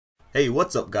Hey,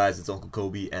 what's up guys, it's Uncle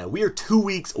Kobe, and we are 2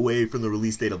 weeks away from the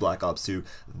release date of Black Ops 2.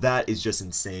 That is just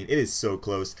insane. It is so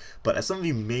close. But as some of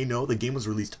you may know, the game was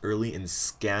released early in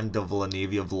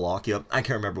Scandinavia, Wallachia. I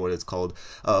can't remember what it's called.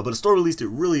 But a store released it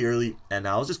really early, and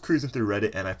I was just cruising through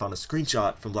Reddit, and I found a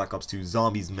screenshot from Black Ops 2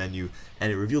 Zombies menu,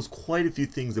 and it reveals quite a few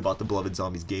things about the beloved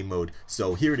Zombies game mode.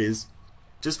 So here it is.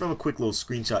 Just from a quick little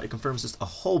screenshot, it confirms just a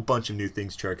whole bunch of new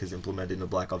things Treyarch has implemented in the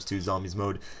Black Ops 2 Zombies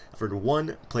mode. For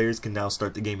one, players can now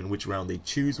start the game in which round they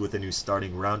choose with a new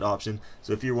starting round option.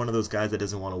 So if you're one of those guys that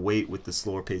doesn't want to wait with the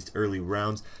slower paced early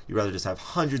rounds, you'd rather just have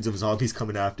hundreds of zombies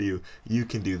coming after you, you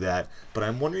can do that. But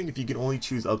I'm wondering if you can only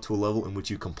choose up to a level in which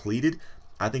you completed.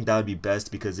 I think that would be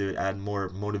best because it would add more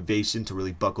motivation to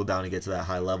really buckle down and get to that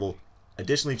high level.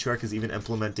 Additionally, Treyarch is even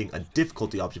implementing a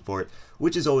difficulty option for it,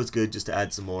 which is always good just to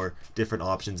add some more different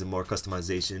options and more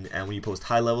customization. And when you post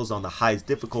high levels on the highest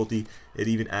difficulty, it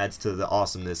even adds to the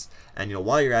awesomeness. And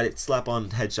while you're at it, slap on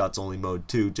headshots only mode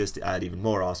too, just to add even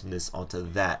more awesomeness onto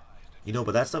that.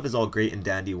 But that stuff is all great and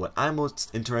dandy. What I'm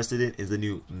most interested in is the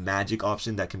new magic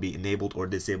option that can be enabled or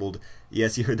disabled.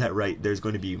 Yes, you heard that right. There's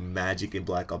going to be magic in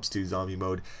Black Ops 2 zombie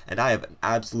mode, and I have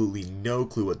absolutely no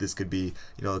clue what this could be.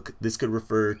 This could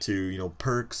refer to,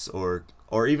 perks or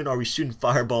even are we shooting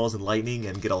fireballs and lightning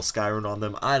and get all Skyrim on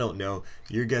them? I don't know.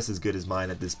 Your guess is good as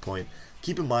mine at this point.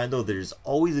 Keep in mind though, there's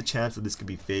always a chance that this could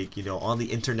be fake. On the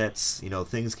internets,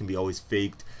 things can be always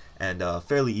faked and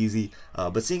fairly easy,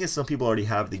 but seeing as some people already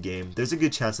have the game, there's a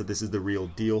good chance that this is the real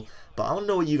deal. But I want to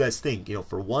know what you guys think.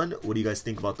 For one, what do you guys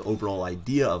think about the overall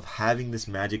idea of having this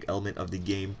magic element of the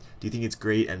game? Do you think it's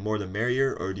great and more the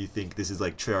merrier, or do you think this is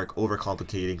like Treyarch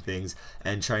overcomplicating things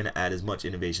and trying to add as much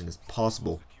innovation as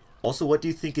possible? Also, what do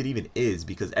you think it even is?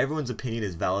 Because everyone's opinion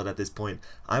is valid at this point.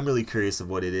 I'm really curious of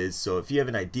what it is, so if you have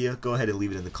an idea, go ahead and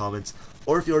leave it in the comments.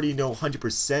 Or if you already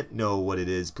 100% know what it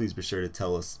is, please be sure to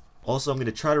tell us. Also, I'm going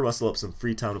to try to rustle up some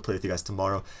free time to play with you guys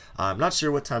tomorrow. I'm not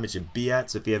sure what time it should be at,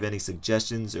 so if you have any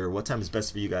suggestions or what time is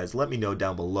best for you guys, let me know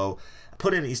down below.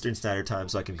 Put in Eastern Standard Time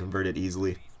so I can convert it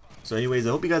easily. So anyways,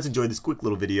 I hope you guys enjoyed this quick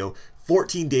little video.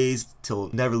 14 days till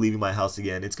never leaving my house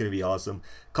again. It's going to be awesome.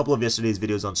 A couple of yesterday's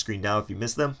videos on screen now if you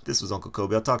missed them. This was Uncle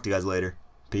Kobe. I'll talk to you guys later.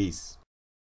 Peace.